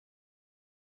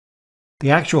The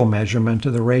actual measurement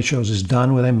of the ratios is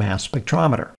done with a mass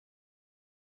spectrometer.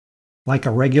 Like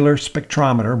a regular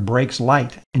spectrometer breaks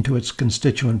light into its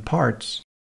constituent parts,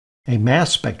 a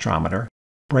mass spectrometer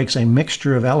breaks a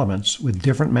mixture of elements with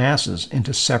different masses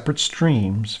into separate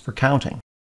streams for counting.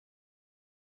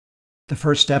 The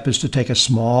first step is to take a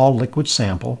small liquid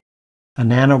sample, a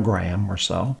nanogram or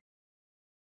so,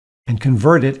 and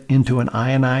convert it into an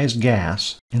ionized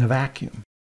gas in a vacuum.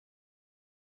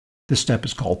 This step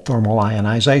is called thermal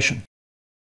ionization.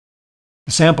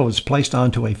 The sample is placed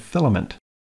onto a filament,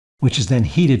 which is then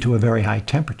heated to a very high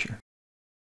temperature.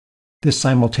 This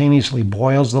simultaneously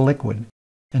boils the liquid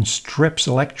and strips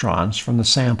electrons from the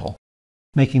sample,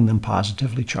 making them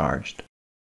positively charged.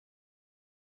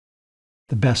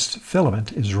 The best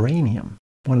filament is uranium,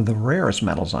 one of the rarest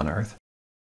metals on Earth,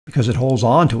 because it holds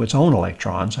on to its own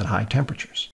electrons at high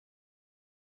temperatures.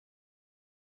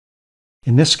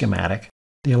 In this schematic,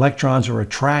 the electrons are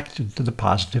attracted to the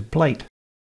positive plate.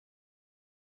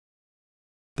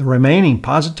 The remaining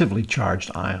positively charged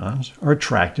ions are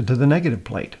attracted to the negative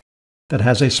plate that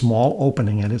has a small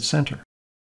opening at its center.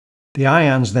 The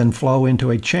ions then flow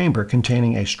into a chamber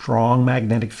containing a strong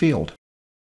magnetic field.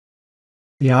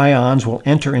 The ions will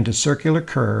enter into circular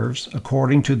curves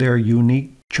according to their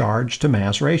unique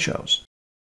charge-to-mass ratios.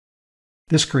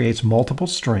 This creates multiple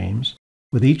streams,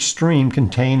 with each stream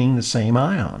containing the same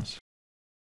ions.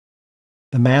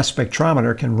 The mass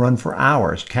spectrometer can run for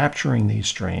hours capturing these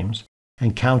streams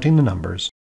and counting the numbers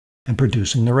and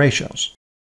producing the ratios.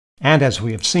 And as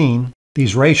we have seen,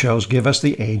 these ratios give us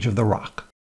the age of the rock.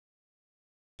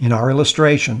 In our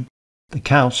illustration, the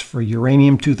counts for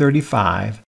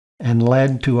uranium-235 and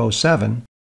lead-207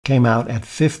 came out at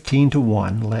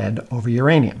 15:1 lead over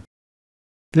uranium.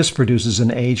 This produces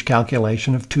an age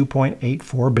calculation of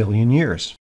 2.84 billion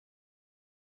years.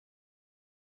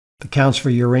 The counts for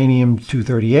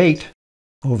uranium-238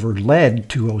 over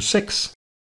lead-206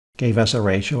 gave us a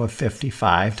ratio of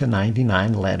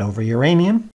 55:99 lead over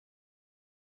uranium.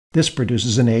 This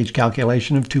produces an age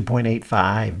calculation of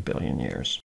 2.85 billion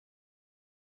years.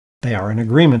 They are in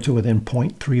agreement to within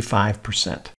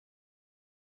 0.35%.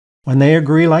 When they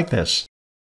agree like this,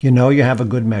 you know you have a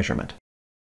good measurement.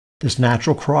 This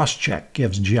natural cross-check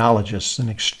gives geologists an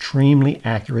extremely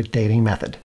accurate dating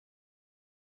method.